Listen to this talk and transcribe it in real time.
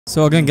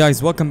So again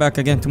guys, welcome back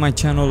again to my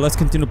channel. Let's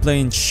continue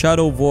playing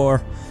Shadow of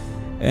War.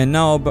 And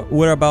now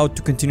we're about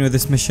to continue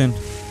this mission.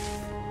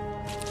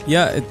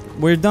 Yeah,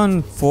 we're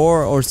done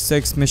 4 or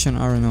 6 missions,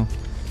 I don't know.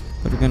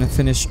 But we're gonna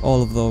finish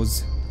all of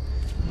those.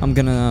 I'm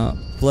gonna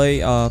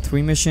play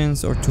 3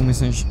 missions or 2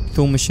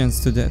 missions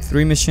today.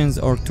 3 missions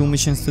or 2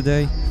 missions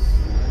today.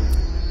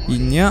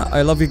 And yeah,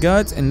 I love you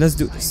guys and let's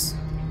do this.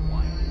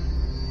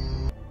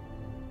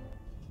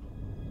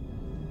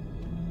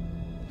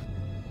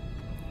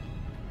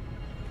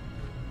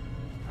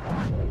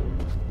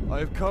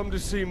 I have come to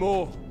see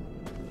more.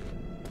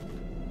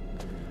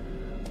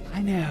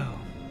 I know.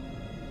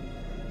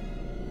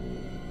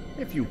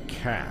 If you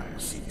can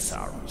see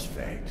Sauron's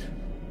fate,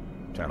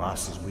 tell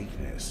us his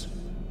weakness,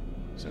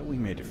 so we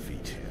may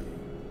defeat him.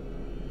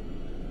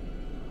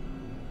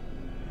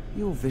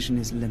 Your vision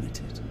is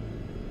limited.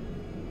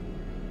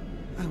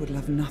 I would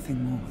love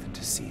nothing more than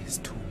to see his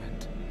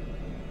torment.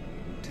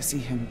 To see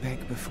him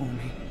beg before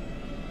me.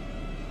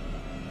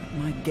 But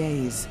my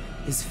gaze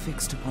is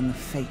fixed upon the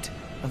fate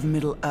of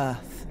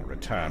Middle-earth.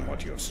 Return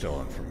what you have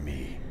stolen from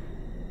me,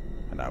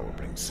 and I will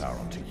bring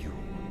Sauron to you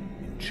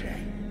in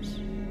chains.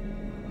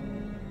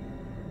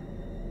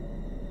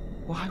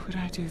 Why would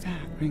I do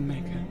that,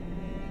 Ringmaker?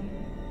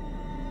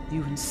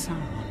 You and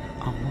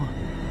Sauron are one.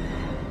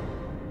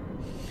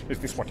 Is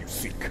this what you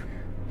seek?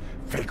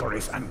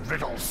 Vagaries and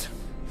riddles?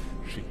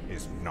 She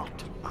is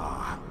not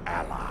our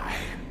ally.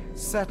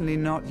 Certainly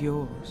not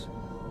yours.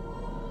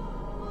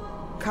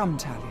 Come,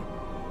 Talion.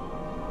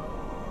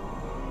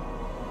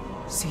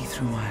 See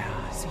through my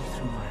eyes. See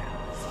through my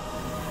eyes.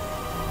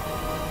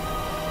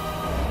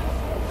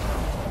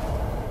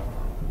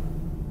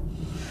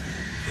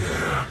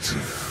 Their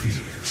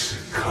defeat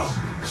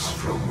comes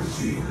from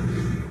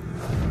within.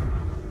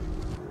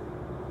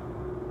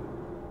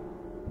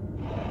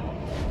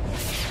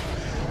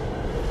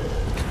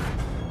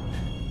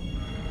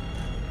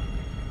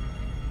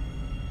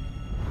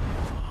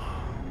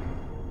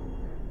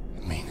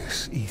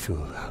 Minas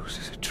Ethelhouse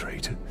is a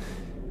traitor.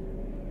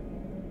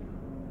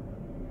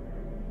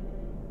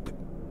 But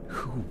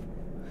who?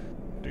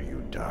 Do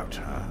you doubt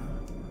her?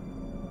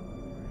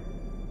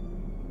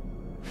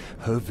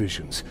 Her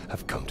visions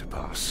have come to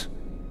pass.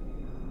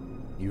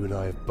 You and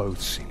I have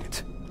both seen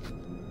it.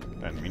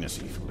 Then Minas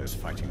Ethel is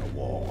fighting a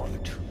war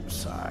on 2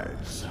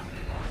 sides.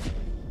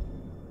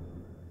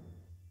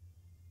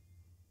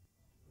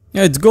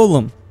 Yeah, it's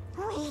Golem.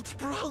 Wait,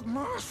 Bright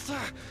Master.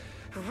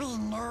 We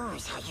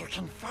knows how you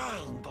can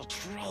find the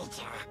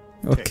traitor.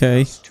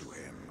 Okay. Take us to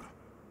him.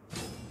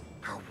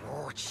 Our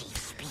Warchief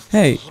speaks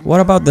Hey, to him what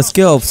about the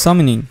skill of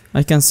summoning?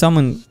 I can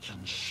summon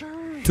can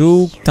surely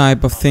 2 see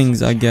type of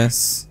things, I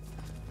guess.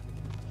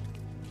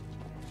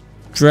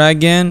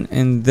 Dragon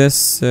and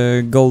this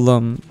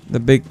golem, the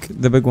big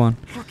one.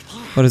 Look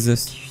there. What is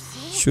this? Do you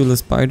see? Shoeless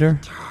spider?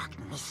 Dark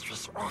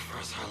Mistress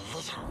offers her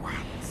little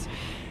ones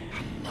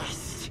a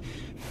nest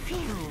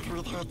filled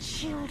with her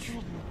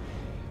children.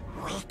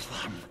 Wake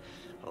them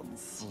and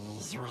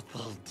seize what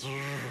they do.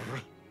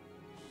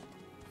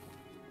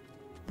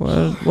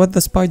 What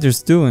the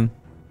spider's doing?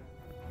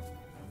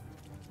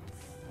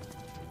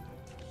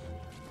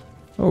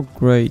 Oh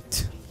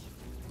great.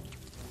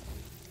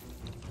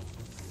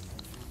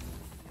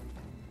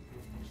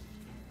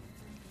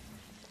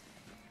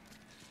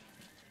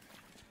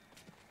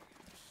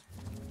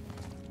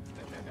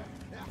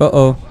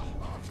 Uh-oh.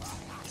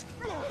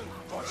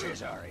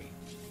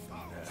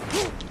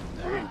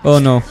 Oh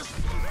no.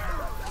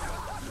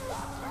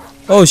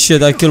 Oh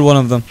shit, I killed one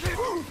of them.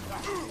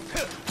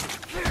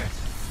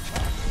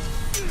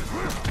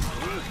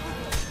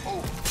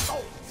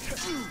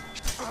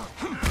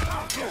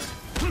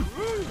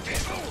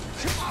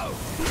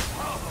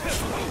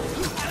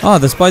 Ah,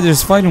 the spider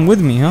is fighting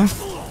with me, huh?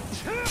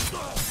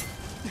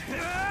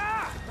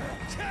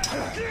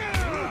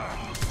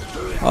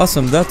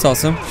 Awesome, that's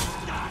awesome.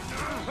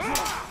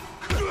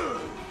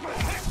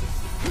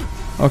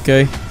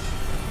 Okay.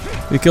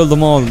 We killed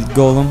them all,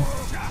 Golem.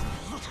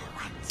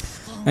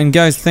 And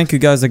guys, thank you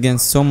guys again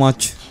so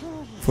much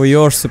for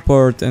your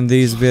support in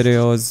these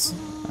videos.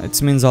 It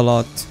means a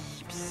lot.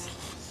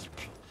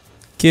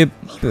 Keep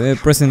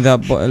pressing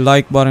that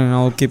like button and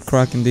I'll keep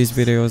cracking these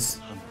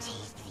videos. And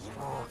take the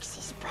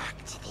orcs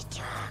back to the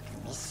Dark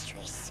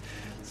Mistress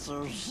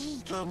so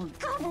he can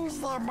gobble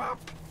them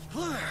up.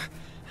 Here,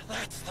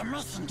 that's the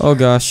messenger. Oh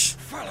gosh.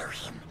 Follow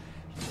him.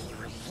 He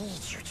will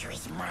lead you to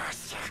his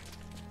master.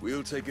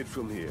 We'll take it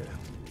from here.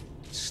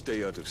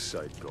 Stay out of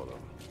sight, Gollum.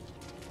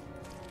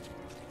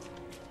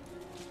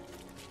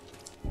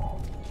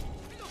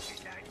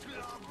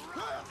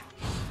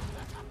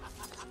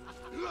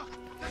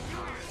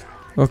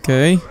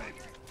 Okay.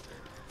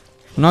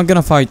 I'm not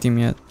gonna fight him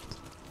yet.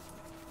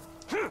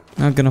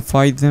 Not gonna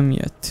fight them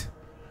yet.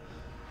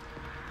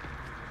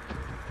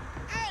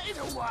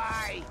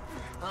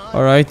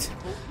 Alright.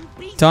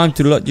 Time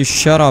to let you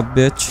shut up,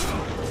 bitch.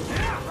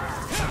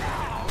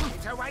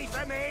 Away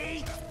from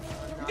me!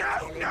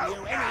 No,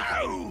 no,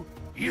 no!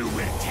 You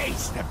will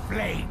taste the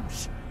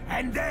flames,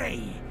 and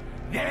they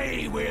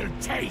will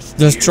taste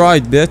Just you. try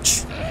it,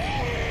 bitch.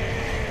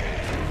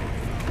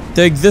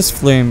 Take this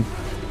flame.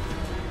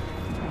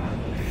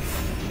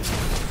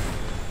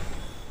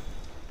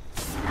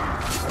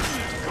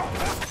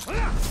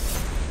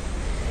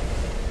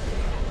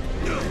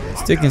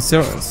 It's taking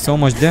so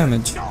much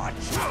damage.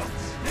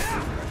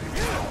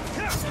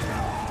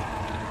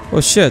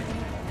 Oh shit.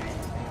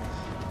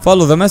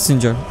 Follow the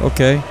messenger.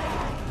 Okay.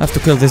 Have to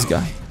kill this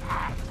guy.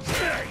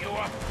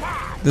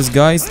 This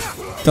guy's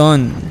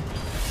done.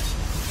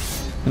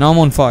 And I'm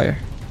on fire.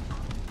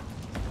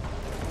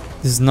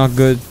 This is not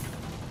good.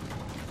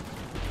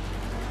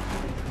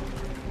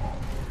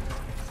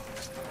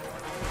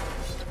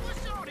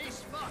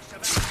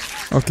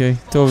 Okay,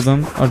 2 of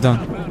them are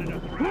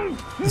done.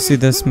 You see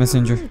this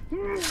messenger.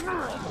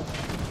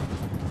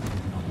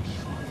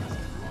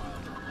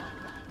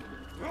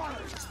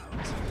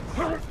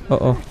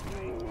 Uh-oh.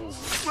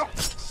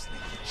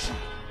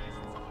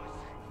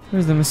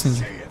 Where's the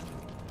messenger?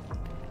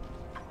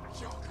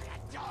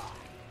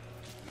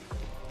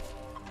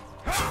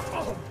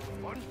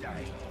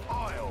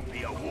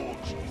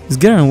 He's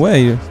getting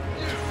away.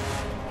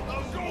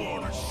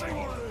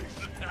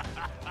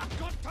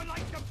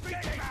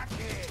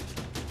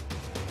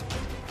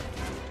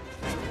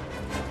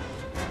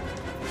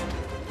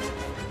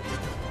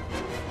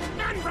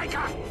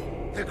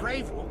 The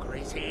Grave Walker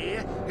is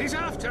here. He's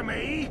after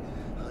me.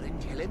 I didn't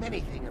tell him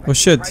anything about Oh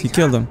shit, he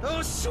killed him.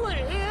 Oh, swear.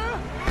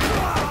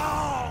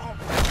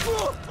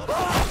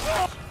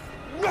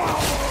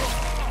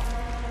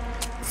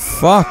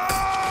 Fuck.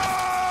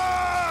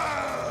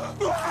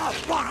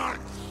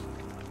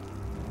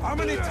 How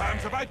many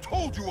times have I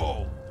told you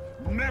all?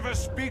 Never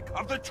speak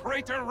of the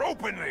traitor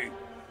openly.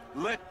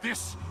 Let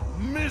this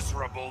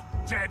miserable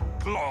dead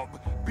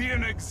glob be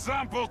an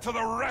example to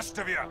the rest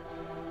of you.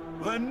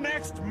 The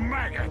next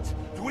maggot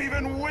to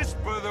even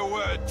whisper the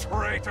word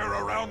traitor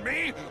around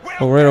me will...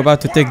 Oh, we're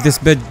about to take this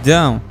bitch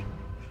down.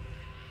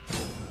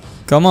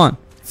 Come on,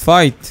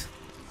 fight.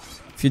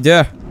 If you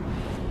dare.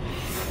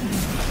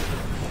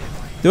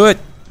 Do it.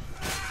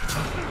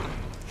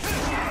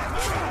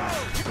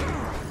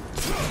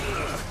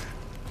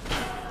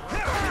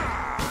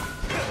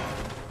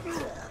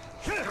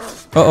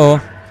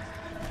 Uh-oh.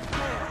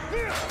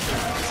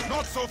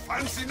 Not so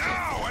fancy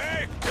now,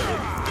 eh?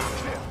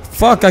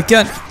 Fuck, I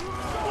can't.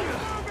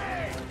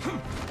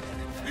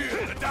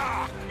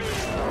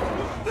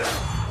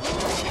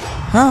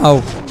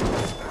 How?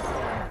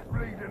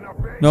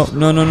 No,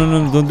 no, no, no,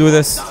 no, don't do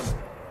this.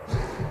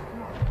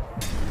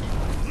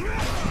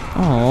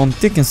 Oh, I'm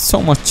taking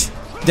so much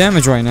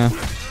damage right now.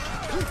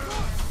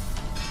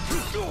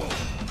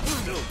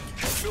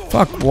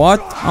 Fuck,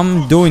 what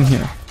I'm doing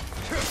here?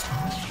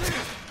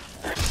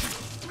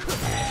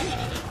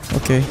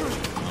 Okay.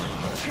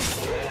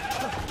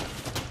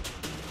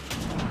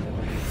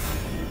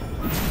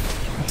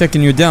 I'm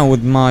taking you down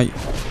with my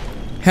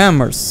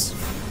hammers.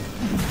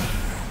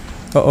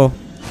 Uh-oh.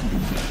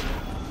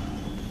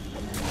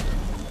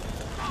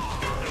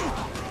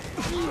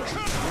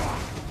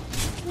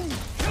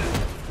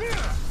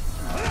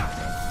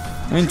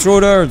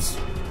 Intruders!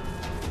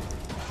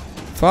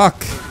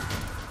 Fuck!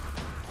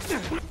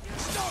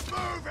 Stop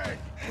moving!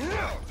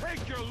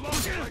 Take your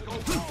lunch like a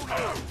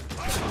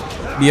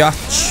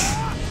Biatch!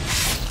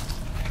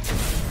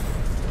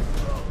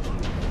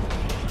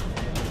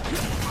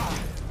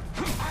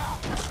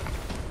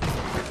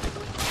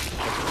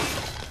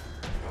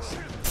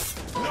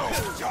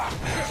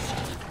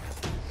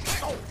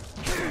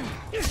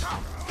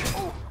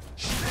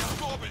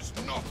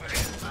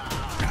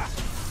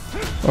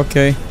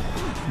 Okay.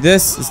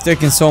 This is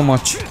taking so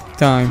much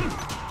time.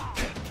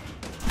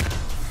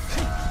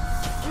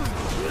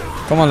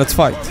 Come on, let's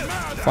fight.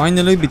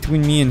 Finally,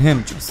 between me and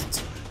him, just.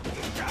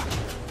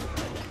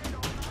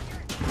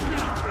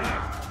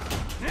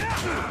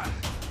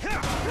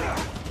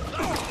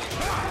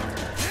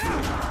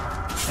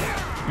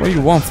 What do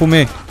you want from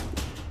me?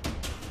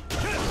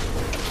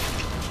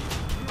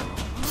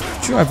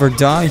 Did you ever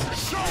die?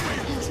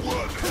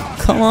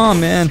 Come on,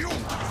 man.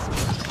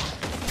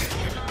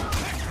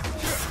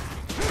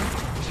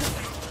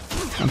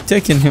 I'm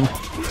taking him.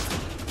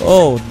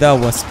 Oh, that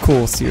was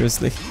cool,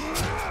 seriously.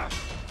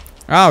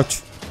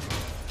 Ouch.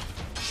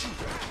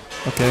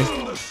 Okay.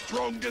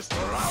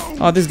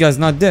 Oh, this guy's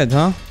not dead,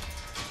 huh?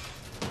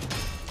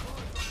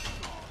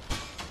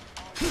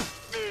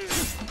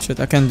 Shit,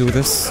 I can't do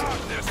this.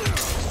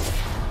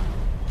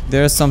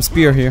 There's some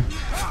spear here.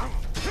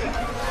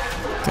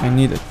 Okay, I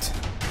need it.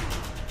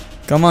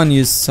 Come on,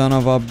 you son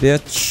of a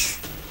bitch.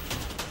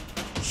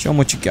 Show me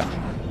what you got.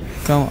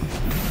 Come on.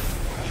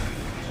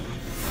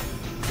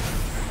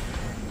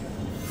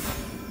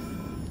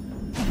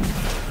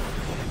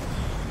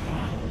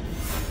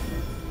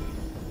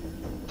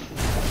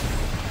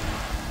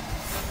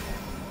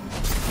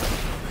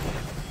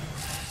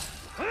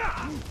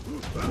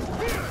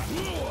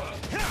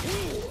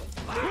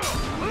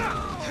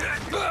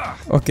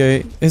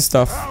 Okay, it's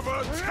tough.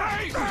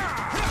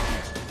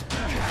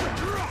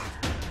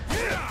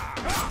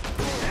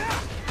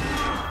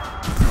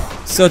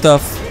 So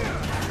tough.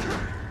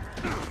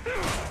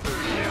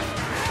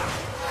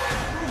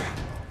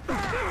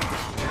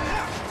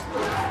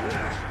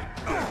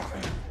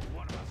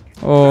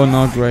 Oh,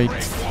 not great. Not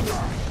so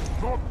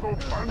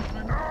fancy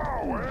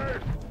now, eh?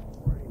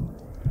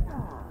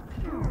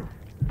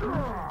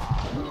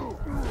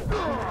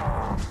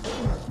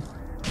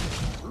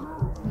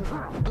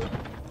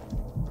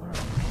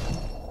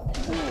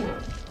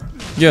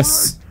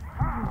 Yes.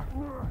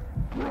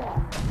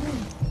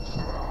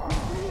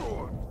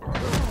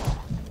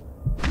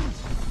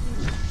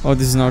 Oh,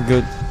 this is not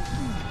good.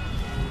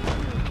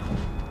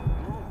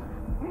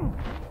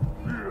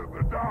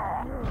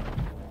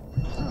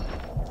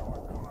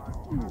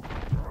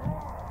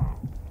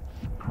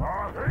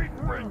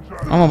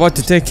 I'm about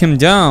to take him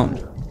down.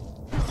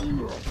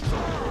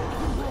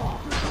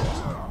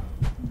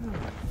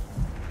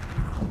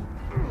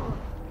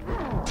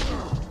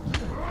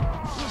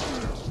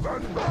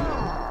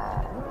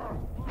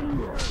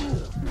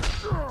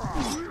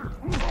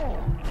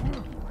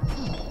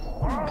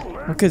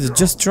 Okay,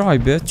 just try,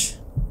 bitch.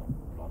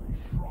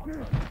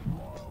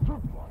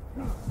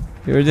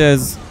 Here it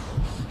is.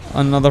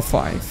 Another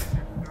 5.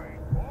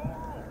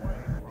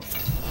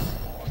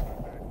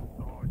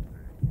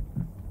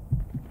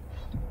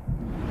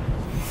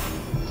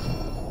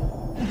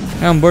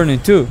 I'm burning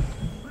too.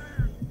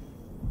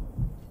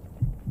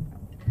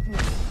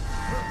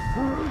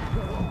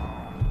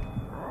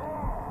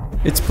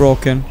 It's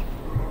broken.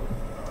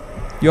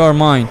 You are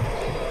mine.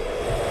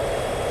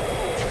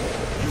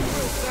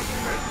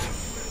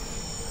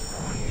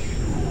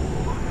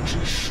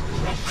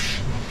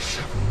 Disruptions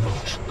have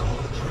not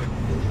gone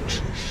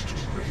unnoticed,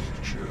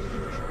 Ranger.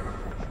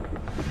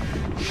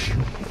 You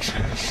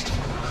test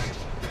my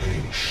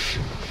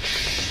patience.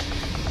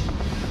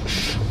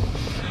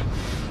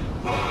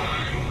 I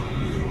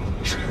will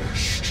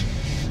test you.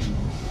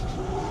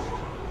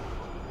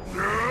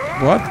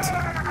 What?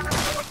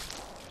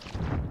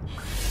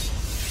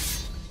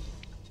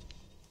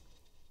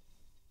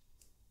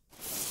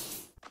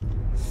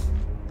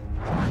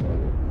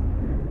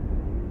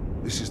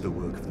 This is the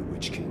work of the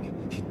Witch King.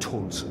 He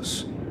taunts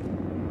us.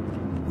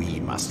 We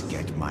must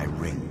get my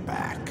ring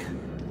back.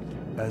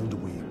 And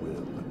we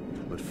will.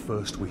 But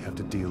first we have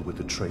to deal with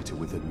the traitor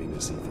within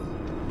Minas Ithil.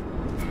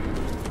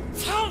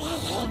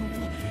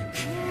 Talion,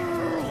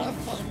 cruel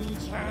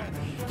avenger,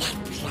 that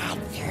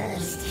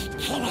bloodthirsty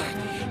killer.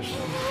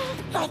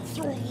 At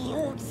your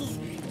uses,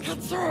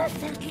 cuts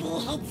off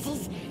ugly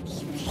heads,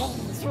 he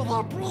plays with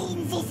their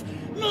brains,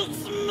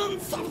 makes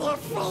mince of their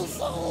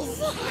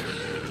faces.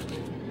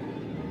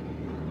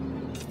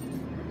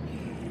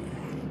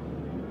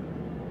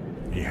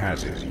 He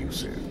has his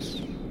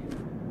uses.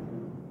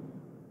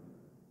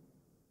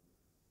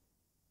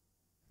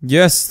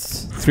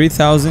 Yes,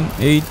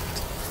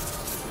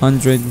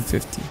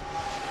 3,850.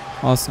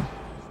 Awesome.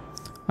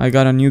 I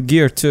got a new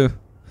gear too.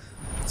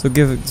 So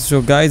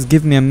guys,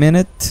 give me a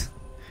minute.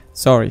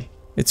 Sorry,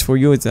 it's for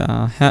you. It's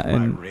a hat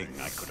and.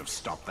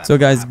 So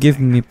guys, give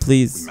me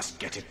please. We must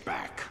get it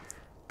back.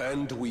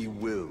 And we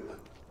will.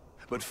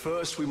 But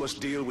first we must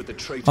deal with the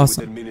traitor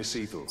Awesome. within Minas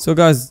Ithil. So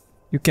guys,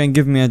 you can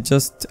give me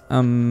just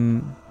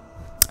a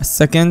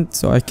second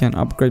so I can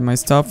upgrade my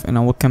stuff and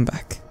I will come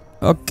back.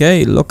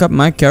 Okay, look up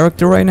my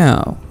character right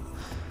now.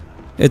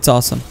 It's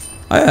awesome.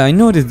 I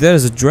noticed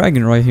there's a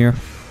dragon right here.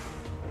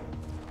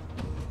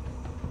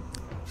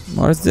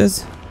 What is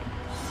this?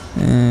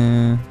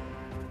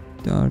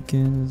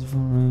 Darkens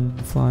rain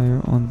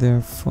fire on their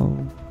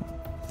foe.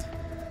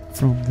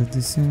 From the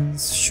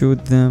distance,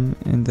 shoot them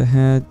in the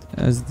head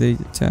as they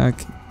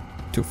attack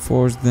to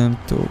force them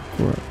to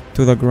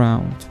the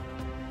ground.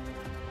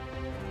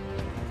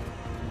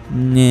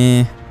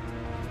 Nah.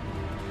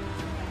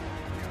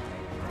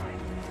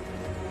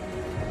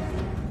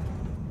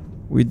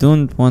 We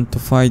don't want to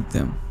fight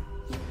them.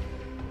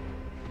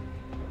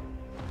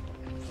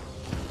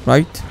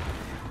 Right?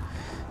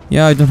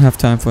 Yeah, I don't have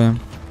time for them.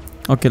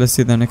 Okay, let's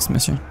see the next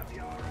mission.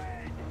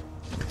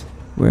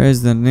 Where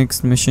is the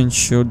next mission?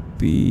 Should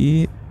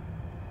be...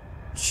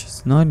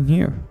 She's not in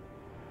here.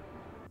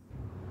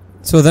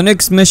 So the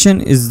next mission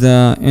is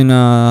in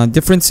a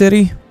different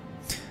city.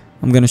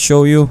 I'm gonna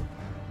show you.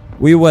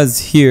 We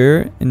was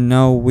here and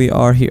now we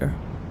are here.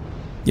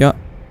 Yeah.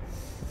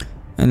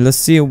 And let's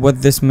see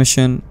what this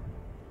mission...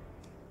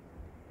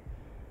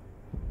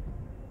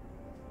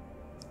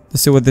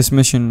 Let's see what this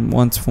mission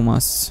wants from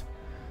us.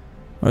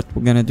 What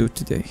we're gonna do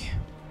today.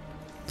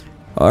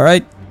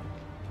 Alright.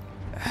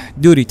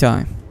 Duty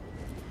time.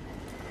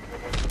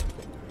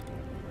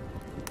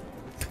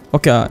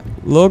 Okay,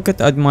 look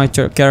at my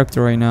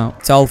character right now.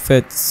 Its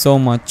outfit so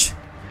much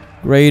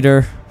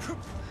greater.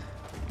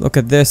 Look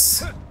at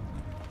this.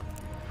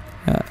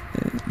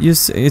 You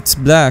see, it's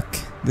black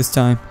this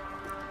time.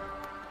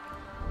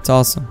 It's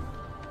awesome.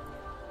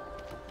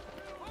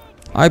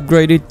 I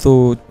upgraded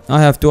to...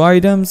 I have 2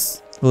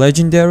 items.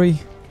 Legendary.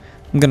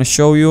 I'm gonna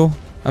show you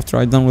after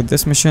I'm done with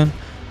this mission.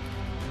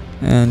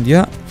 And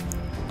yeah,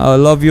 I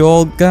love you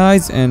all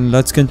guys, and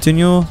let's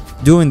continue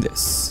doing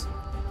this.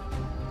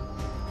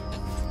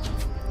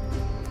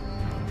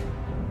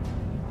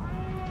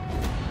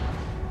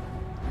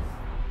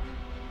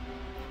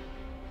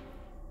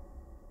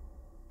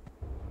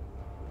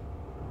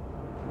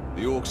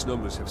 The Orcs'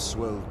 numbers have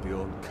swelled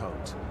beyond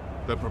count.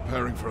 They're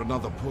preparing for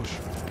another push.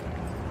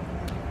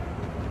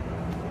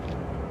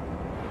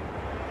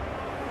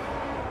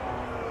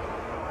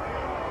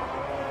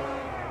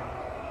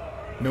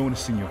 No one has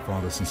seen your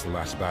father since the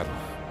last battle.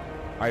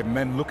 I have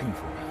men looking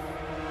for him.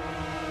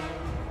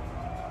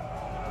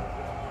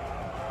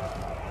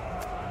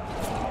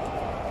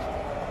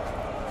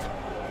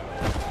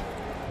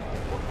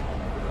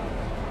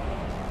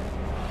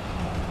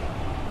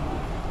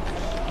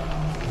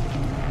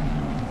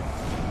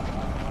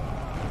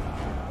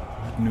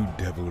 What new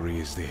devilry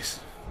is this?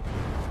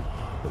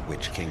 The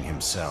Witch King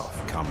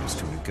himself comes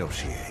to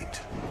negotiate.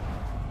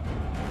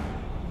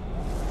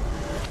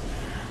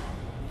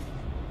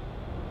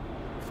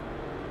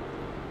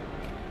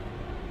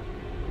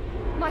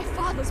 My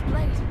father's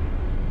blade.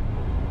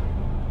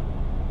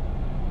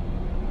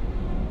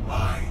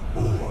 My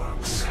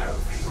orcs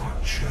have your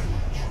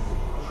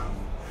general.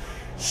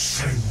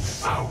 Send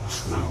out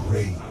the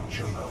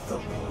Ranger of the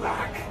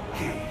Black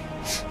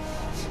Gate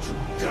to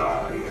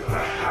die at the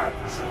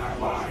hands of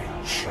my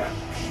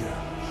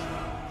champion.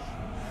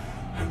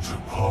 And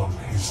upon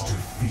his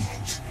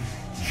defeat,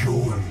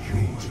 your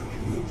leader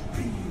will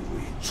be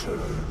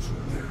returned.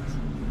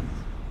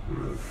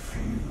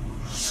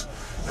 Refuse,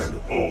 and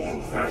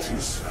all that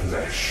is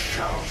flesh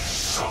shall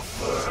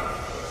suffer.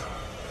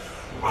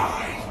 I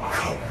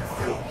come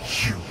for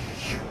you,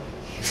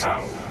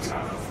 town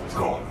of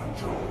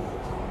Gondor.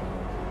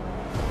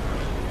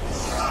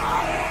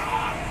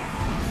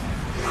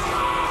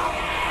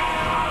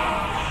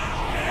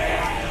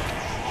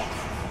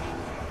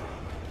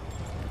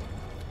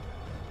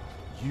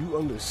 You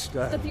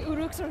understand? That the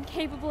Uruks are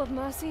incapable of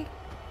mercy?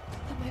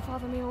 That my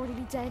father may already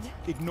be dead?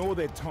 Ignore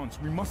their taunts.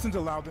 We mustn't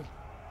allow them.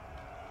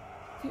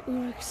 The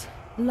Uruks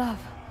love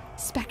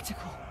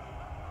spectacle.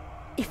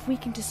 If we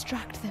can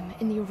distract them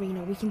in the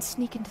arena, we can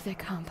sneak into their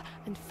camp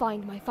and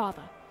find my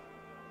father.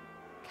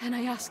 Can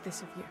I ask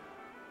this of you?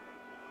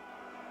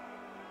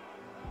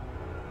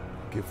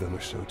 Give them a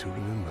show to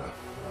remember.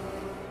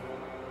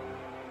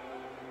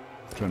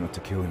 Try not to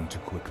kill him too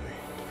quickly.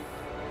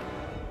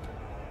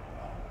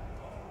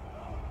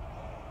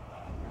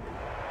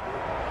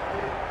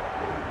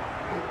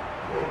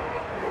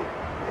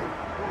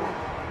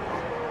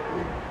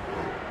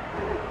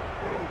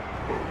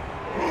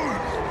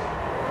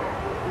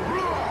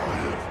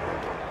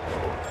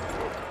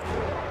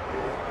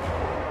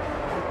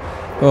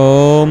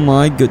 Oh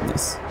my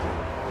goodness.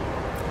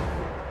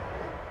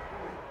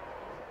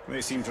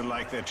 They seem to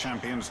like their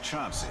champion's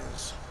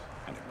chances.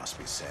 And it must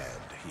be said,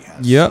 he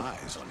has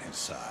size on his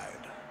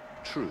side.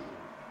 True,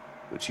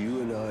 but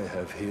you and I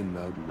have him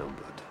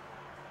outnumbered.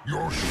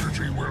 Your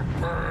city will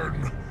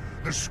burn.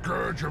 The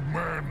scourge of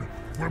man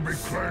will be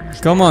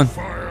cleansed. Come on.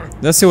 Fire.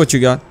 Let's see what you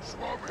got.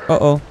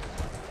 Uh-oh.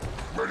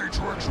 Ready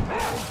to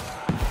explode.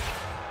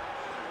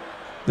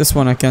 This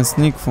one I can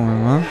sneak from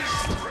him, huh?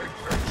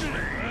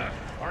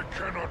 I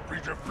cannot be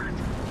defeated.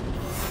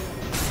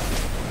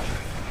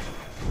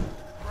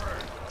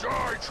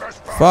 Die,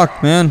 trespasser.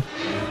 Fuck, man.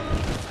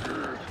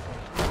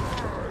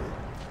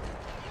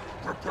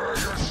 Prepare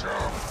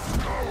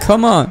yourself.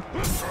 Come on.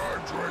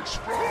 Time to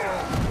explode.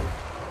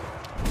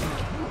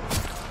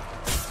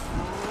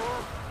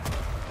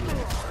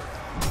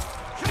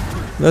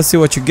 Let's see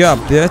what you got,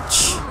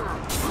 bitch.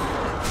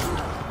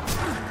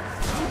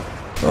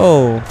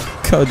 Oh,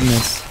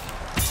 goodness.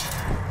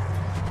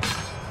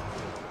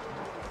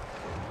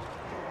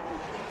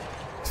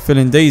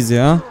 Feeling dizzy,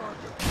 huh?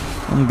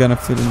 I'm gonna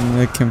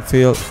make him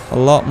feel a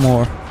lot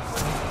more.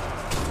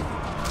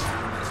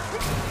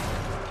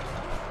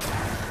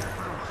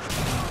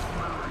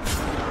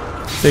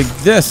 Take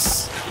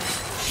this.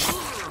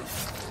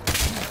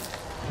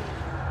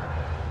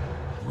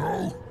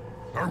 No,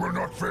 I will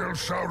not fail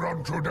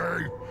Sauron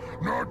today.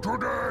 Not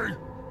today.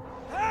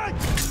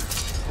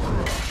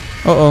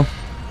 Uh-oh.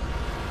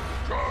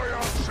 Die,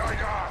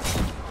 outsider.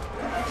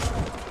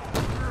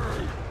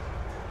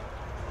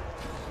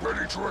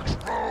 Ready to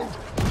explode.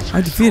 I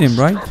defeat him,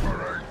 right? Your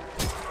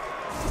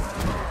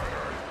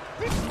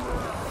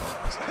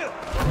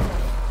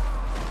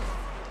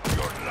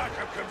lack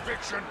of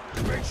conviction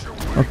makes you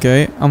weak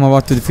Okay, I'm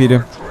about to defeat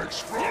him. to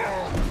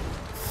explode.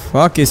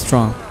 Fuck, he's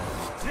strong.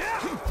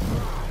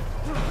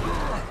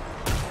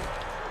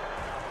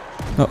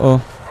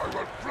 Uh-oh. I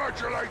will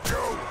flagellate you.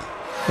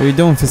 What are you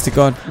doing,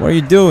 FISTICOT? What are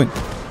you doing?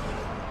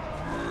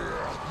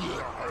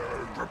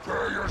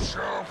 Prepare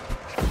yourself.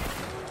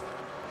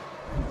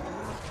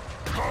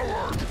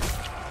 Coward.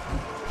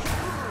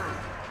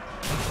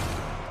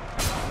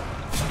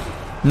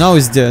 Now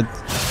he's dead.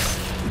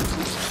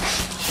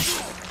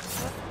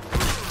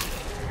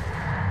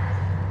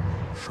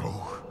 So,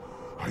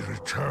 I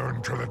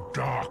return to the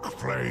dark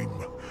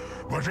flame.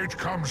 But it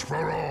comes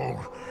for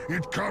all.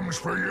 It comes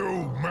for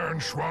you, man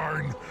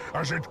swine,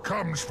 as it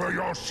comes for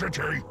your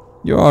city.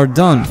 You are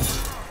done.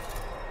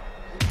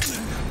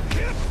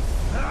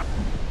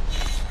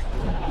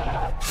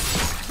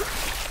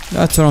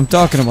 That's what I'm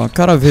talking about.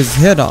 Cut off his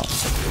head off.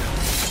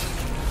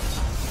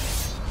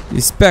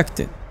 Respect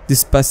it.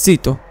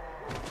 Despacito.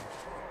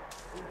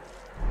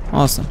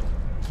 Awesome.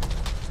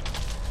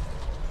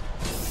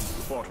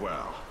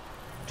 well.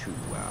 Too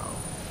well.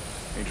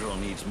 Adriel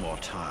needs more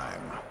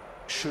time.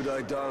 Should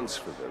I dance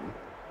for them?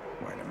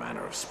 Well, in a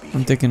manner of speaking.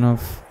 I'm taking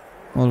off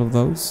all of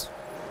those.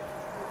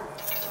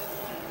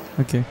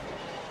 Okay.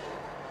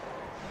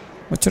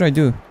 What should I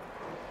do?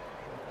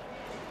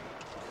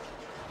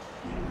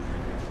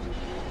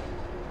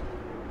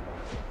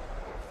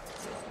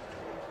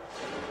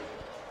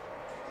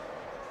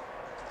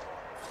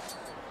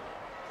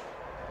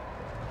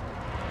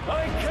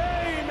 I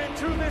came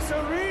into this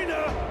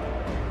arena.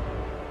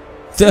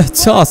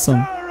 That's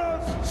awesome.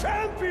 Sauron's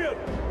champion.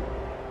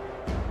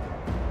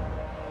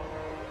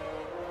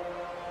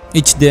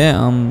 Each day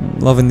I'm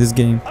loving this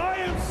game. I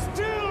am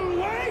still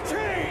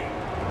waiting.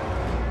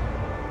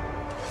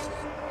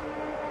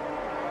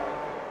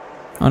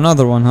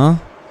 Another one, huh?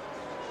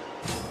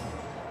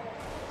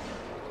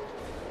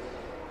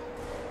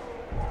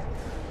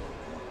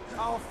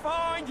 I'll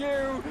find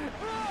you.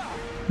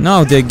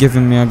 Now they're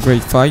giving me a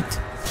great fight.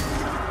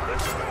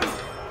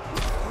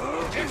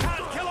 You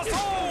can't kill us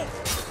all.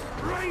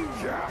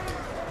 Ranger.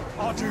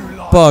 I do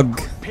like Bug.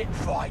 a good pit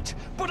fight,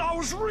 but I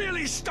was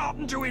really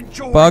starting to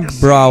enjoy Bug the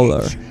siege.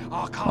 Brawler.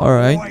 I can't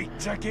Alright. wait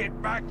to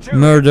get back to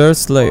Murder it.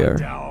 Slayer.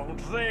 I don't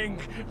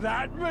think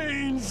that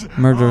means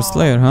Murder I'll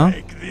Slayer, huh?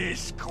 make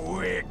this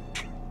quick.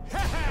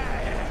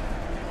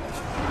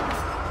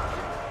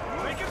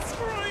 Make it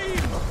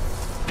scream.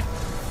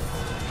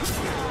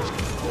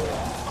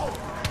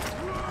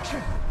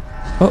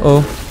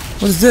 Uh-oh.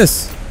 What is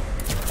this?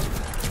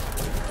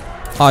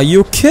 Are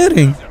you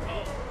kidding?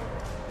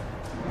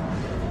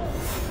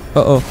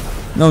 Uh-oh.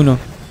 No, no.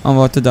 I'm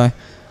about to die.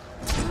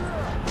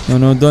 No,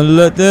 no, don't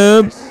let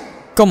them.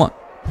 Come on.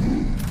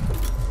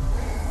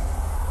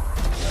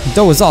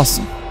 That was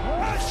awesome.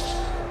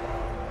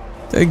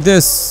 Take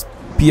this,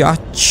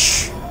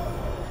 biatch.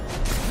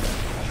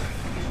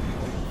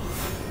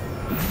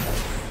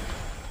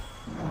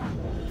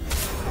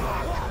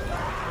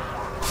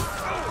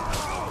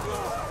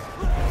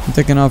 I'm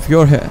taking off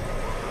your head.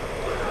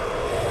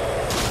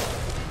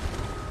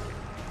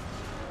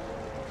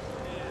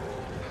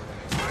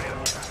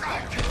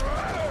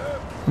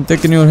 I'm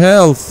taking your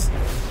health.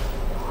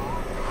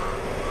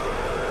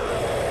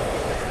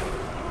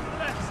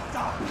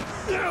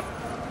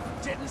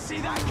 Didn't see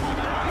that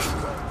coming.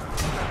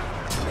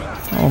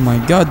 Oh my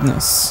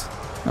goodness.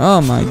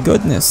 Oh my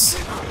goodness.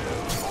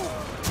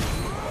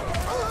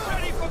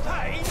 Ready for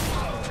pain?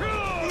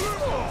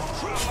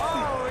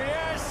 Oh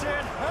yes, it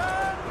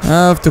hurt. I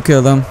have to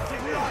kill them.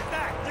 Didn't like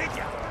that, did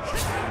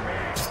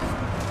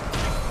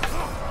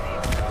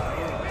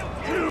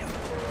you?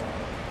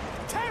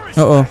 Terrorist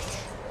Uh-oh. smash.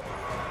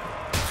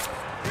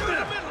 You in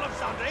the middle of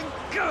something?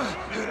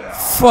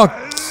 Fuck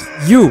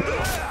you.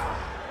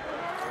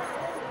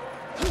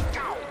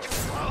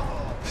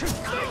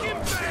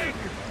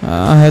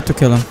 I had to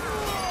kill him.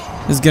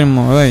 Let's get him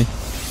away.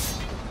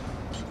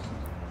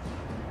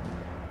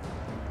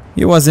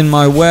 He was in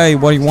my way.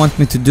 What do you want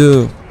me to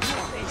do?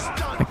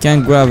 I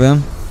can't grab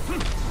him.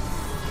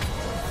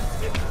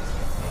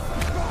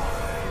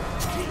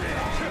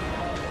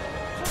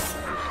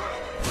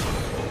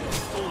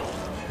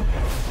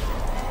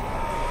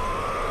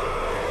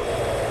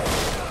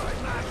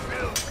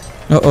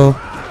 Uh-oh.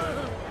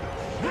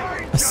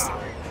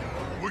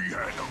 We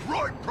had the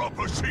right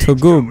proposition.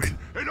 Togug.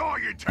 And I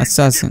intend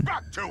Assassin. to get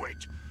back to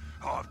it.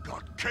 I've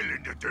got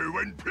killing to do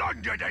and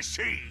plunder the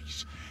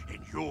seas, and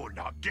you're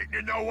not getting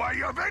in the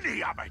way of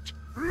any of it.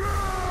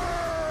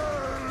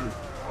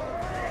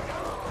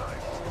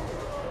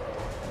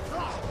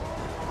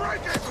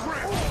 Break his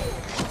grip.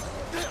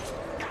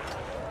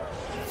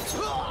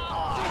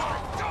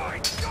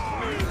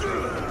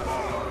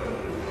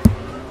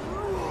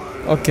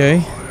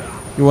 Okay.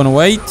 You wanna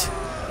wait?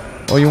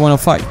 Or you wanna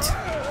fight?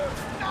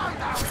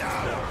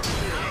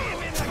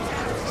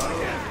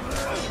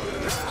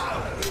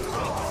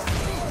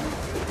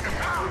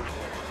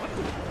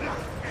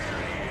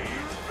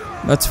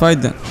 Let's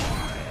fight then.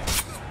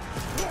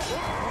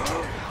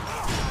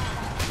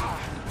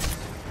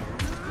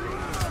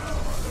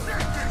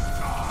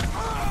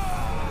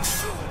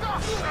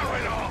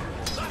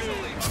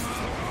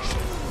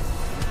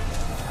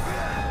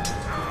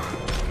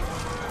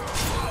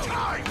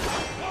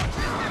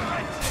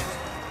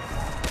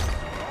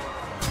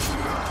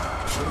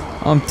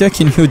 I'm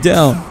taking you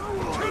down.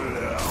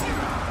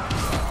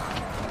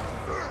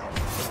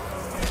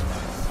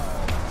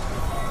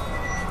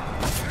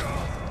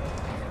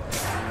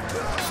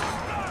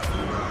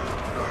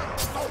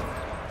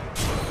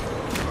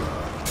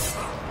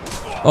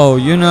 Oh,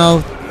 you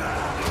know,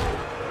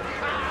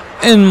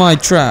 in my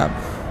trap.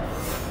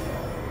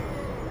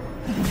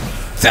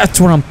 That's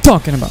what I'm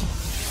talking about.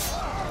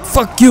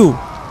 Fuck you.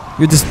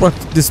 You're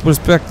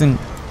disrespecting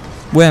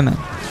women.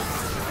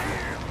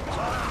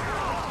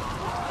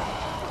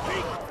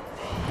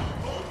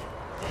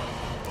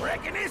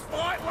 Reckon this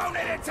fight won't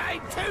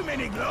entertain too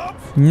many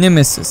globs.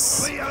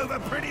 Nemesis. Be over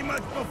pretty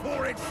much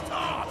before it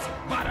starts.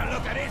 But a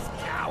look at this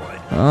coward.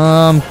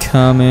 I'm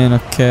coming,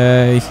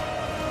 okay.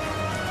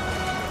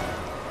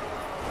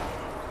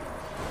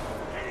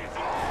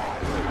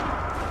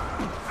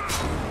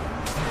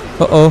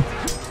 Uh-oh.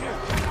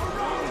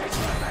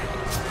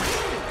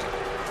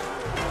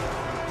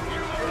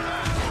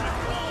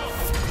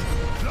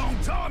 Long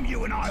time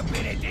you and I have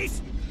been at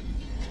this.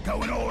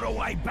 Going all the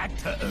way back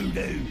to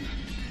Udu.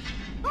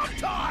 I'm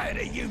tired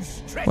of you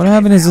stretching. What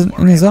happened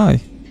in his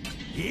eye?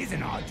 Here's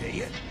an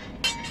idea.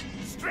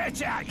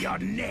 Stretch out your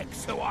neck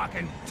so I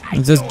can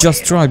take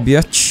Just try,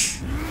 bitch.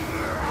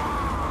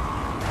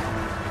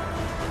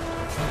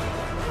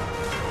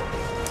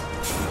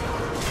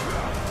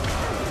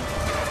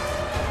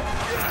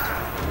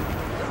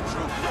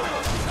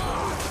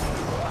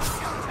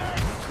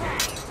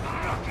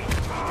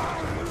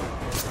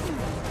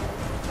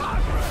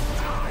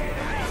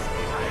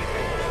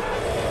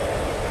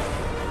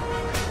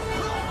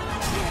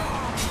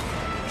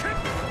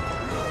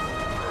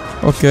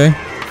 Okay,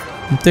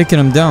 I'm taking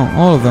them down,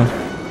 all of them.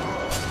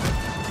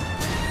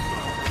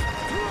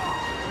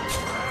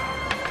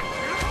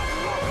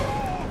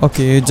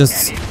 Okay, you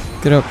just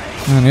get up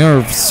my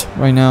nerves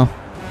right now.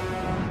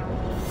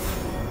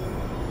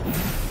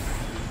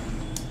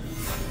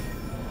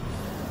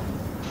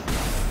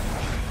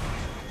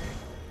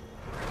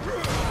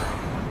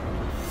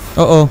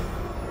 Uh-oh.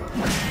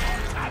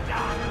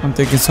 I'm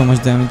taking so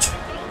much damage.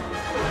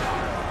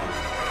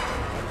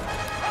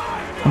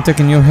 I'm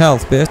taking your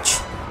health, bitch.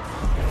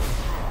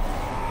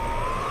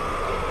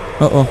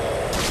 Uh-oh.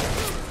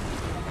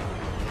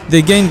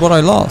 They gained what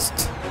I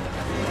lost.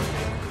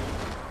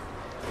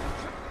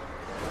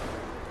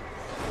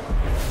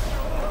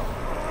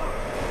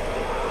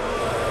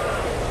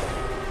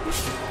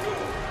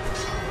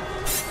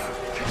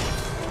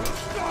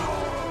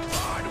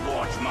 I'd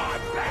watch my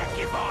back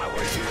if I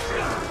was you.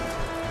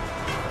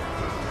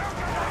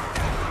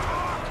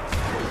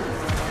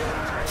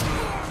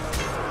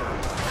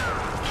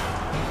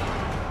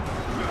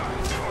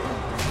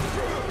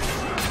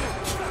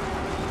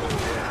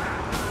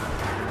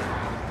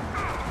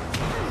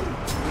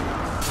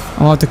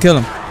 I'm about to kill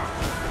him.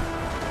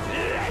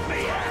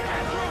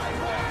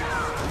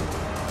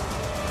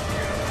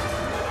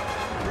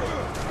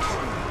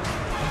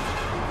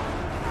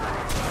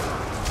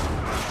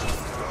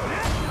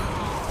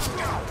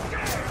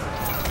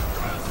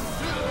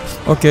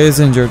 Okay, he's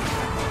injured.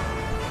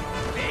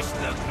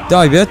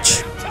 Die,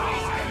 bitch.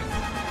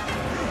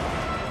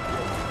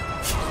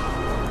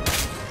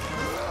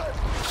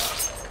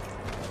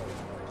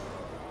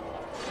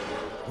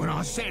 When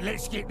I said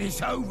let's get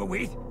this over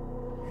with,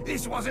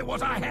 this wasn't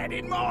what I had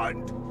in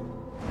mind.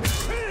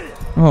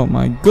 Oh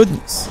my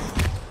goodness.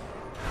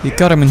 He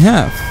cut him in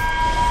half.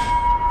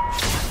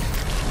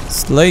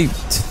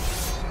 Slaved.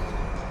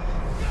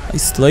 I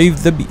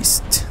slaved the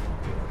beast.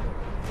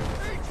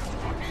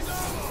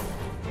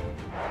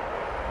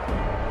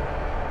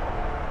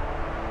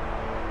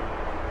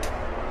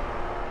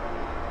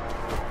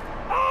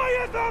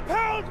 I have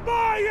upheld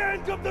my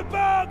end of the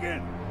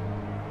bargain,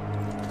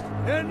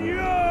 and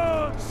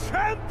your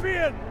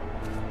champion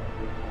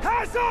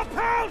has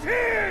upheld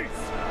his!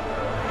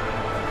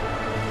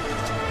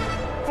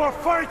 For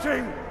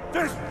fighting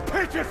this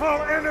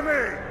pitiful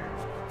enemy,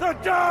 the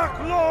Dark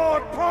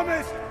Lord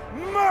promised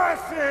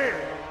mercy!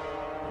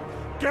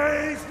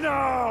 Gaze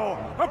now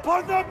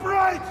upon the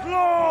Bright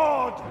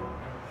Lord!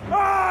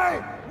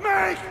 I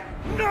make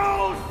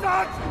no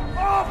such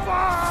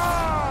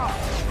offer!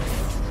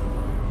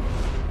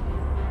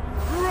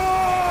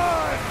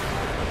 Run!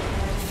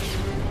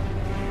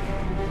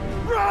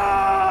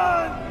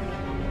 Run!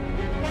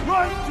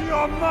 Run to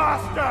your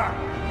master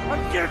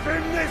and give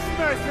him this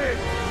message!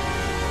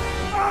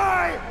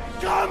 I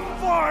come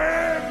for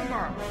him!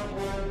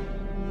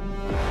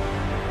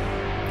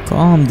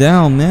 Calm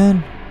down,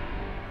 man.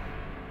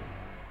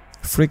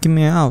 Freaking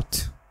me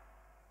out.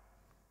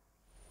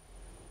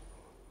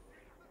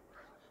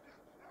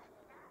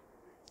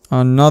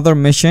 Another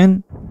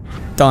mission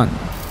done.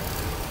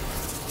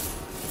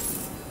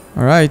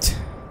 Alright,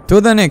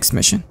 to the next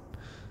mission.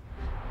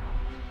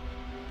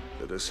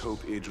 Let us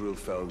hope Idril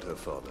found her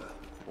father.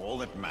 All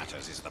that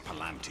matters is the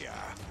Palantir.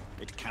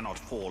 It cannot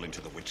fall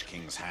into the Witch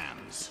King's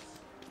hands.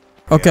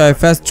 Okay, I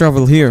fast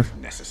travel here.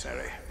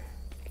 Necessary.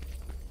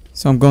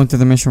 So I'm going to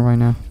the mission right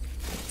now.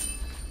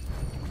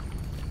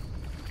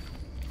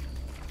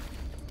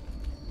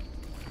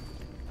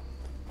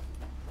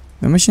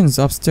 The mission is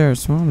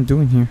upstairs. What am I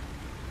doing here?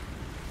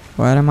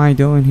 What am I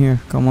doing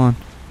here? Come on.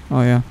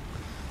 Oh yeah.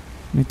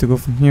 I need to go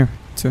from here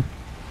too.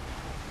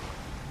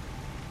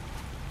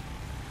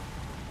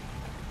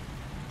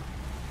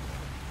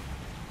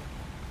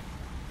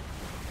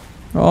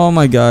 Oh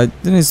my god.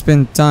 Didn't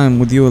spend time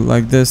with you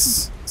like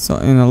this so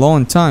in a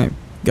long time,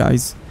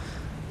 guys.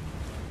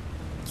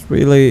 It's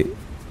really,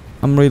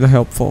 I'm really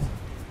helpful.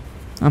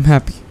 I'm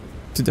happy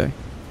today.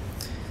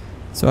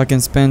 So I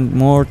can spend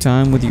more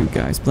time with you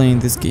guys playing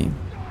this game.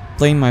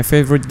 Playing my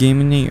favorite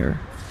game in the year.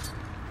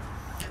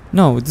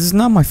 No, this is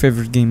not my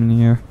favorite game in the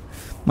year.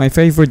 My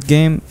favorite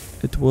game,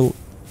 it will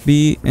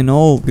be and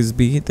always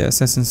be the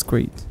Assassin's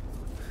Creed.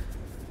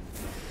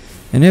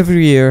 And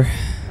every year,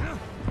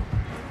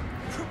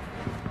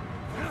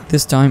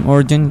 this time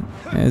Origin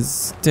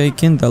has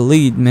taken the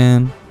lead,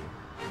 man.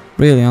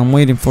 Really, I'm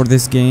waiting for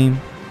this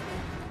game.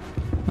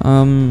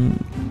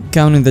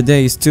 Counting the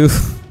days too.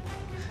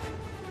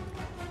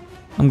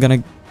 I'm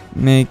gonna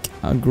make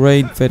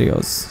great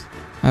videos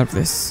out of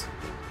this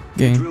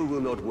game.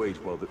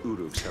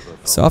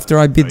 So after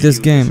I beat this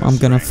game, I'm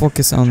gonna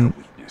focus on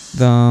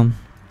the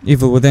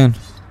Evil Within.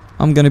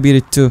 I'm gonna beat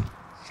it too.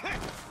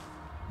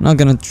 I'm not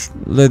gonna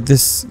let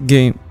this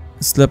game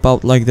slip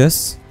out like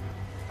this,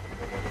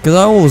 because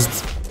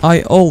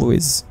I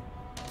always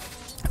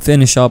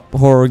finish up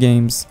horror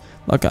games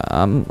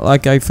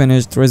like I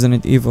finished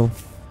Resident Evil.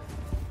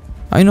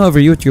 I know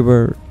every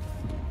YouTuber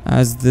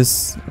has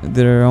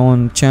their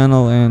own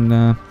channel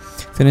and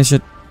finish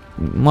it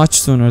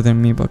much sooner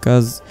than me,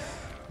 because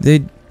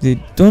they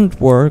don't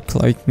work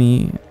like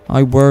me.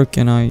 I work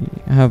and I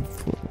have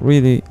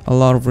really a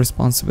lot of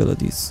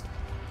responsibilities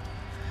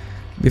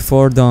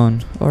before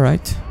dawn.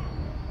 Alright.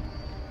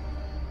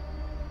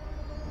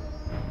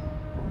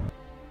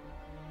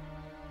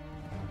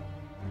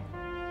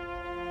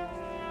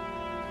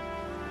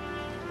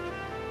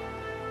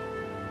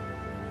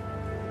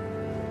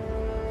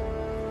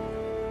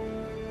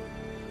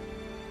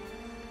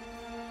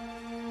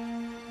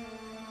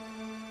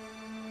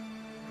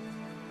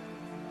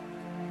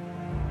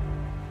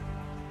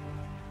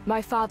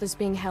 My father's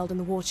being held in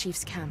the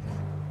Warchief's camp,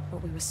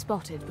 but we were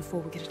spotted before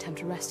we could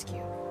attempt a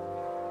rescue.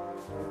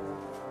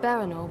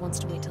 Baranor wants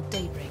to wait till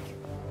daybreak,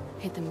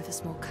 hit them with a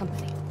small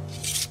company.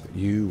 But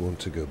you want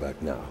to go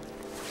back now,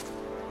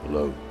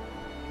 alone.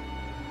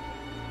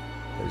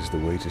 That is the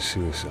way to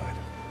suicide.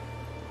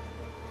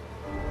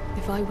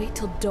 If I wait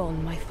till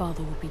dawn, my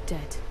father will be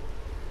dead.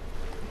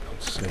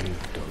 Don't say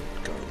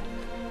don't go.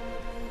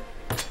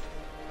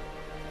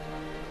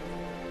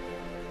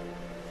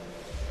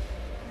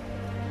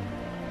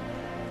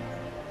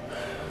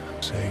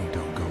 Saying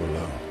don't go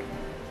alone.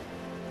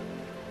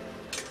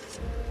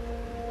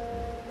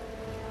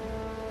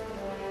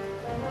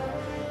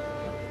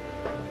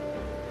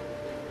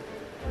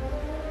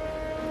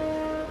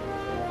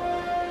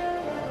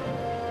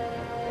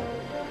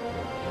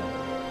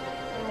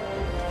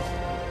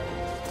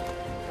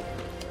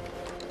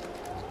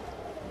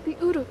 The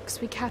Uruks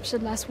we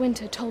captured last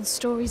winter told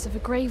stories of a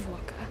grave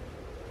walker.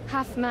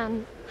 Half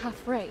man,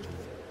 half wraith.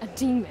 A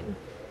demon.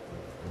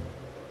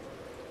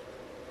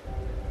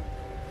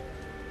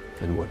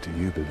 And what do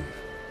you believe?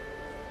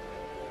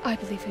 I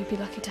believe we'd be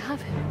lucky to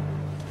have him.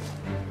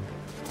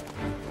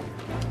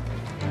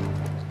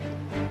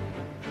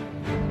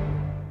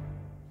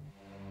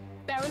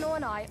 Baranor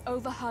and I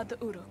overheard the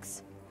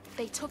Uruks.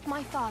 They took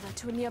my father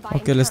to a nearby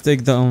Okay, let's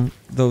take down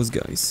those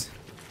guys.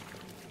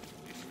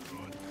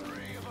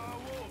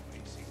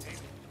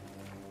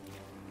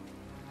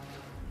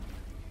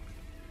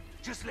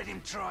 Just let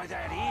him try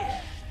that here.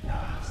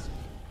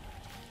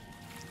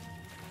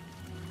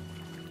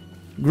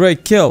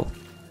 Great kill.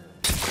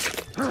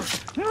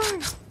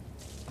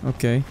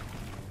 Okay.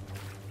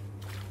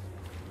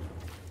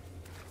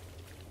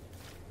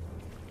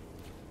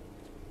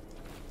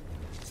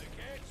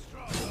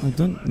 I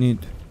don't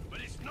need.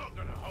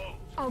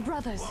 Our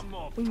brothers.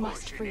 We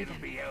must free them.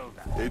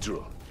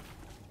 Idril,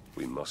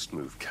 we must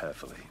move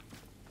carefully.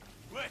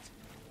 Wait,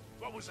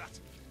 what was that?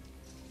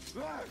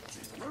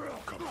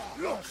 Come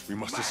on, we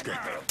must escape.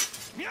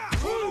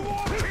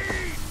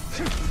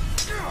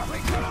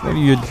 What are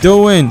you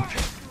doing?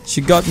 She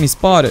got me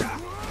spotted.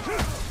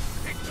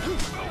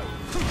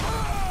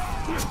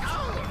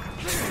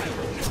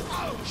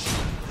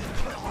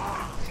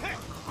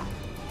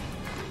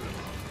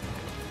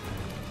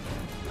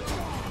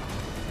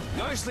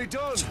 Nicely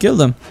done. She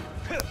killed him.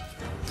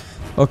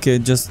 Okay,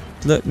 just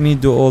let me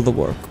do all the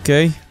work,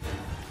 okay?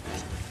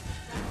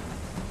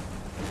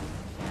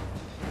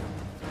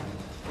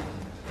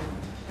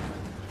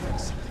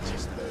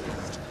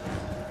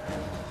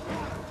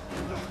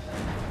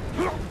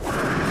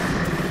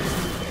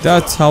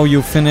 That's how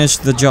you finish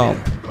the job.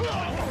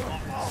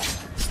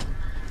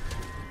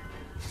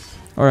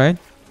 Alright.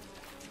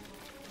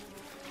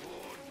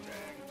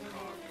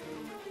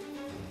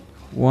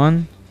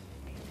 One.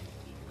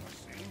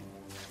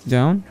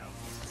 Down.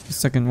 The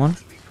second one.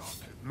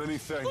 Many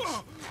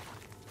thanks.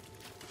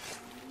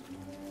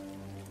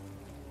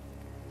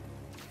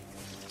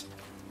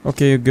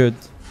 Okay, you're good.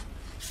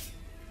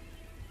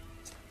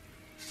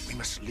 We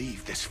must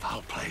leave this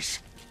foul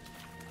place.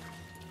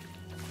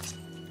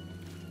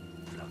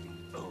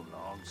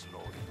 Olog's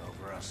lording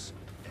over us.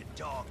 The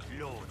Dark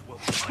Lord will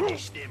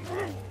punish them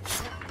all.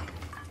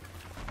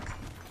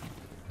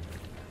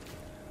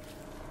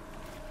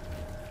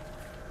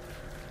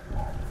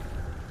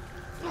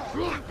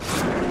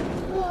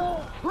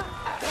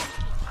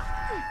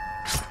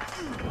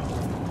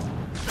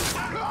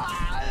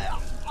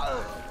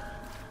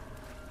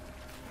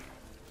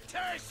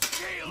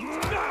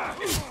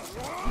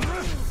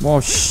 Wow,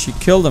 she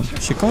killed him.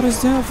 She cut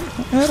his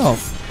head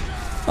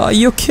off. Are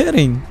you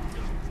kidding?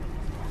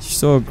 She's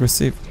so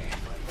aggressive.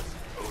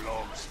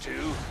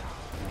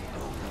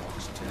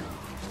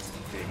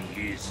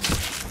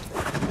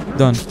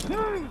 Done.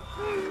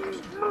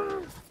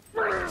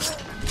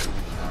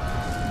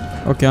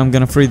 Okay, I'm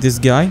gonna free this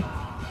guy.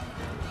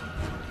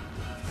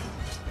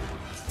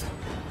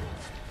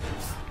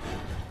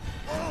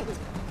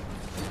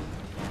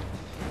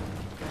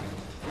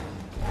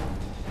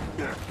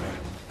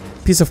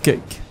 piece of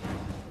cake.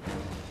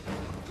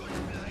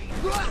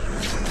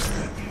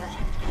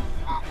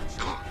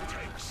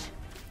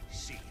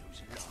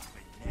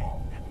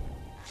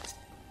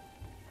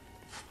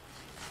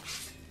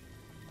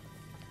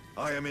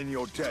 I am in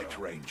your debt,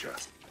 Ranger.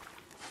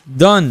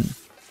 Done.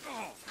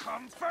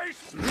 Come face.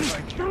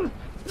 Thank you.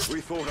 We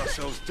thought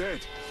ourselves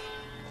dead.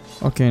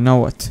 Okay,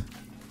 now what?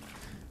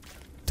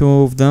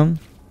 Two of them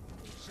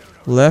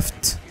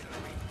left.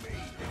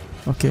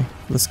 Okay,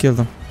 let's kill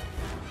them.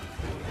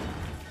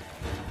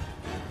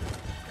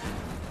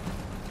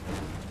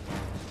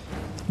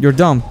 You're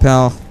dumb,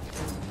 pal.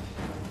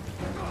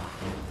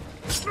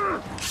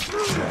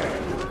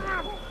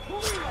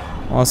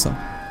 Awesome.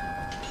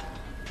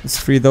 Let's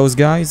free those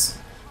guys.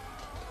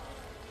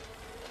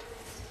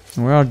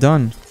 We are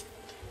done.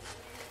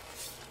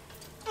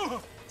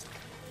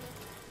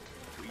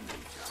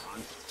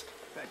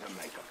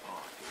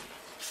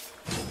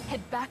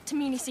 Head back to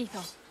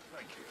Municipal.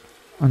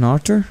 An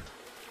archer?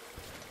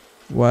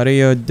 What are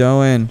you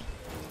doing?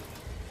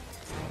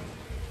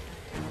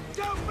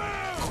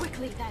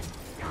 Quickly then.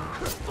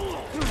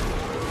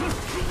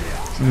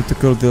 I need to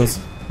kill those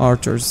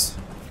archers.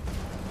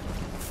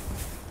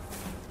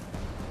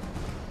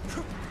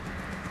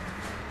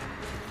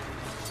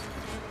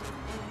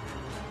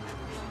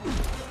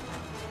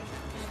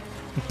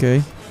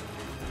 Okay.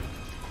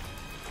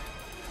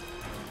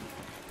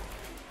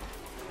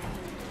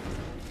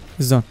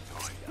 It's done.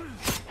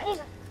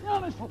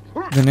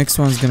 The next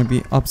one's gonna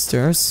be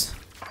upstairs.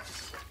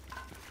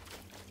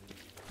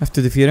 Have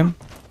to defeat him.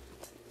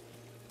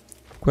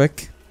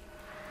 Quick.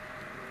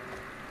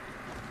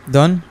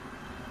 Done.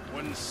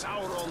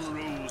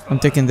 I'm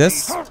taking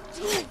this.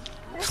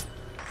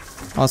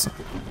 Awesome.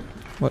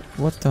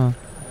 What the?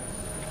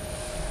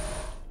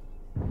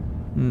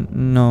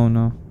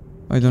 No.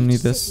 I don't need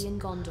this.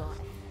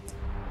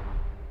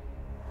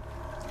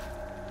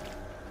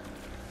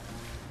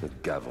 The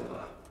gavel.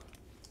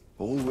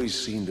 Always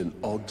seemed an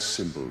odd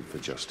symbol for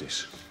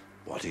justice.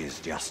 What is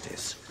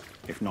justice,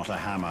 if not a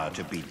hammer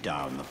to beat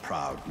down the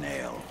proud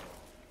nail?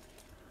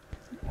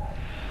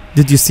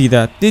 Did you see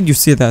that? Did you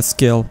see that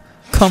skill?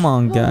 Come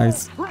on,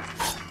 guys.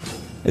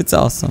 It's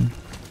awesome.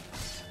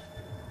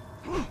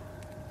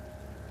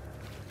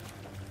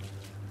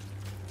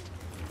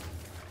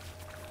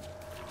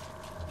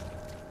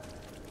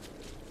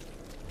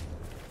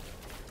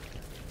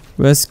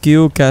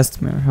 Rescue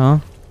customer, huh?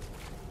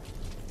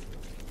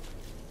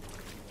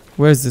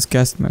 Where's this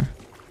customer?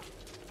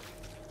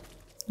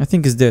 I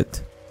think he's dead.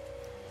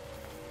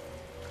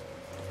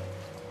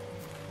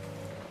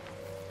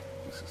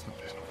 This is not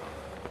it.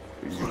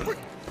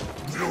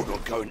 You're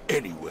not going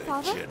anywhere,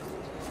 General.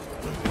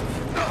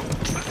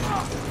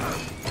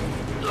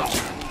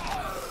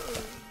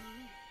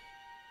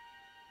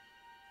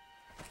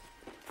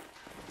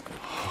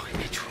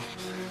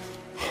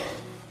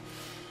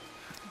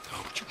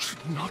 You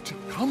should not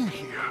have come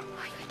here.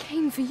 I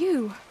came for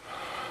you.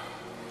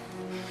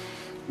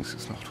 This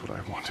is not what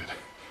I wanted.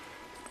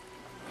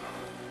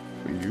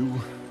 For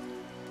you,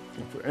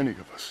 or for any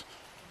of us.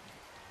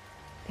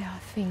 There are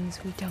things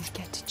we don't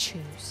get to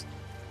choose.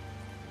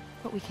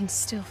 But we can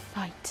still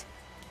fight.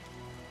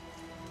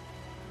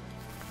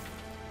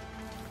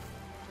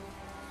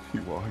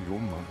 You are your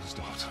mother's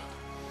daughter.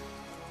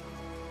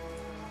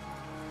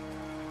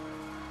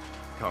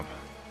 Come.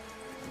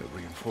 The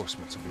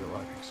reinforcements will be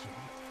arriving soon.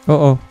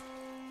 Uh-oh.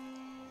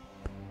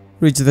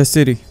 Reach the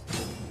city.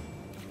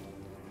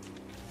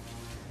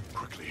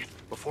 Quickly,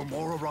 before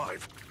more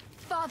arrive.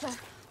 Father,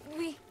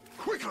 we...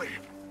 Quickly!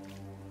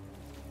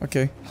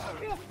 Okay.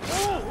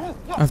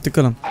 I have to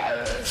kill him.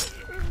 I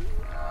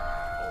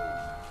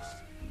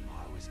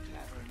was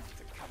clever enough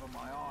to cover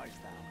my eyes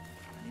down,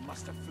 and he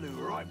must have flew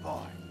right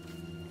by.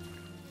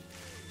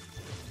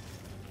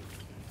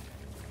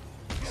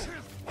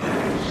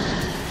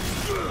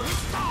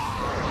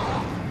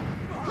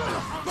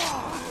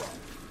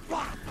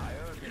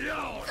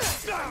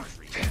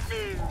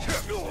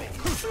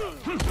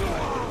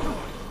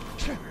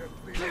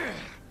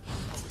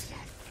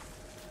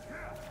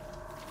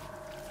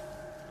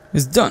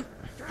 It's done.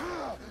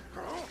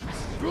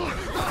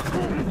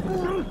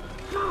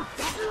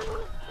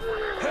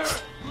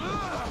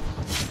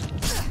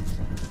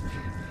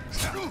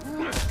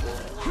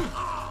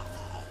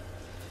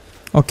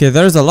 Okay,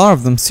 there's a lot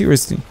of them,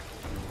 seriously.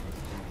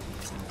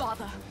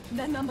 Father,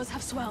 their numbers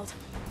have swelled.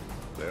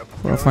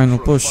 For a final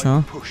push,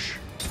 huh?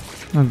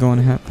 Not going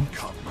to happen.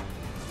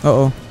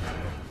 Uh-oh.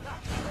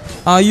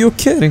 Are you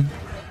kidding?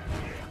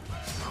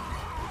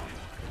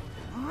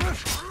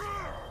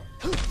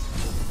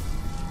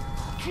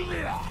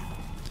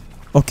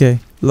 Okay,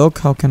 look,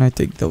 how can I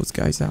take those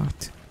guys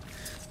out?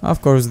 Of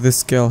course, this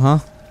skill, huh?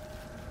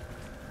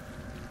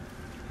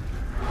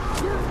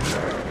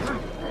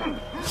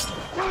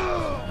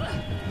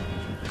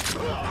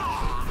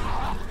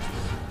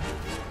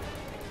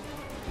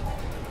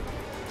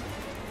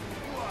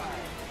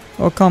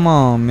 Oh, come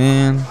on,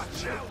 man.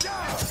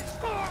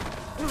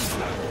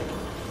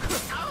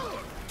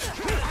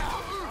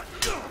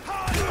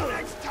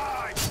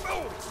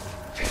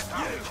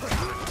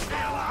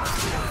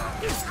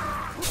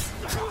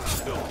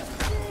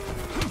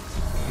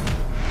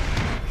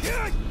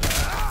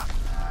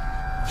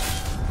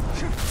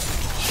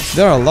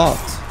 There are a lot.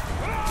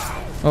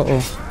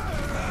 Uh-oh.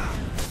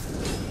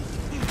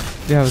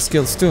 They have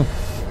skills too.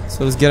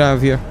 So let's get out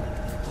of here.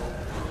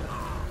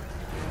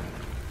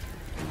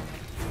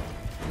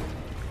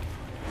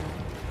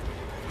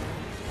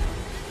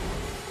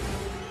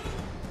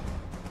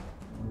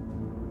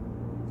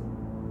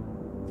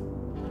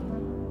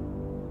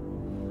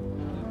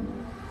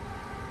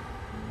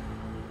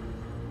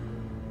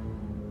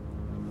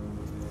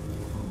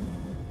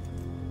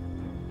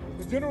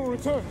 The general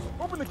returns.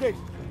 Open the gate.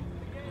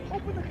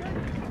 Open the gate.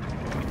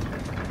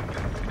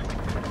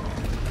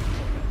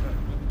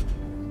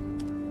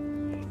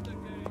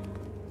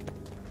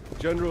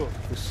 General,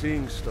 the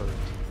Seeing Stone.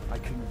 I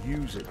can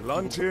use it.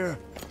 Lantir,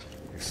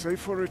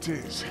 safer it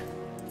is.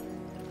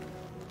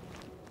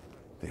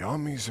 The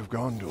armies of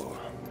Gondor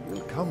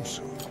will come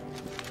soon.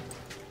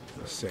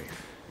 You're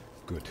safe.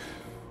 Good.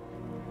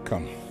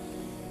 Come.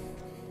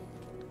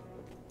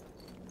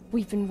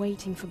 We've been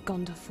waiting for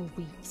Gondor for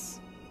weeks.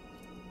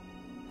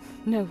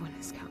 No one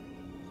has come.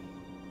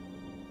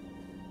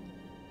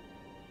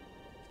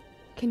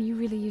 Can you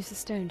really use the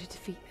stone to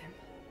defeat them?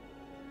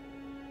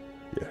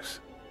 Yes.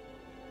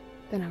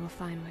 Then I will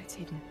find where it's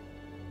hidden.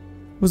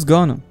 Who's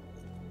Gundam?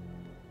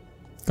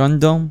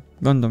 Gundam?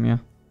 Gundam, yeah.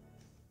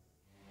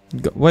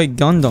 Wait,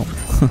 Gundam.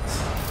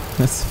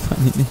 That's a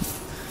funny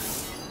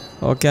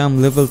name. Okay,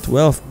 I'm level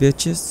 12,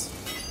 bitches.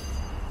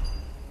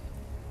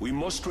 We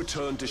must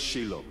return to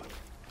Shelob.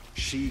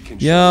 She can.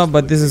 Yeah,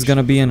 but this is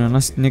gonna be in a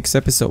next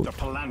episode. The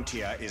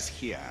Palantir is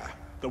here.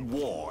 The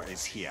war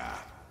is here.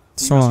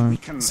 Sauron,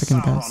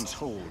 second pass.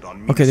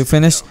 Okay, you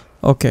finished?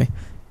 Okay.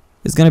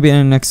 It's gonna be in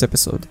the next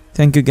episode.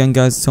 Thank you again,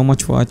 guys, so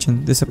much for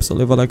watching this episode.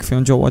 Leave a like if you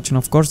enjoy watching,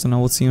 of course, and I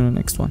will see you in the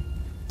next one.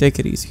 Take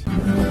it easy.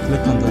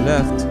 Click on the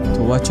left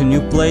to watch a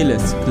new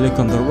playlist. Click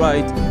on the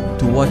right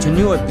to watch a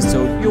new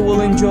episode. You will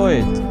enjoy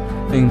it.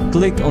 And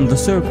click on the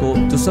circle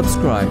to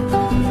subscribe.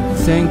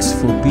 Thanks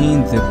for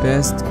being the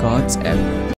best gods ever.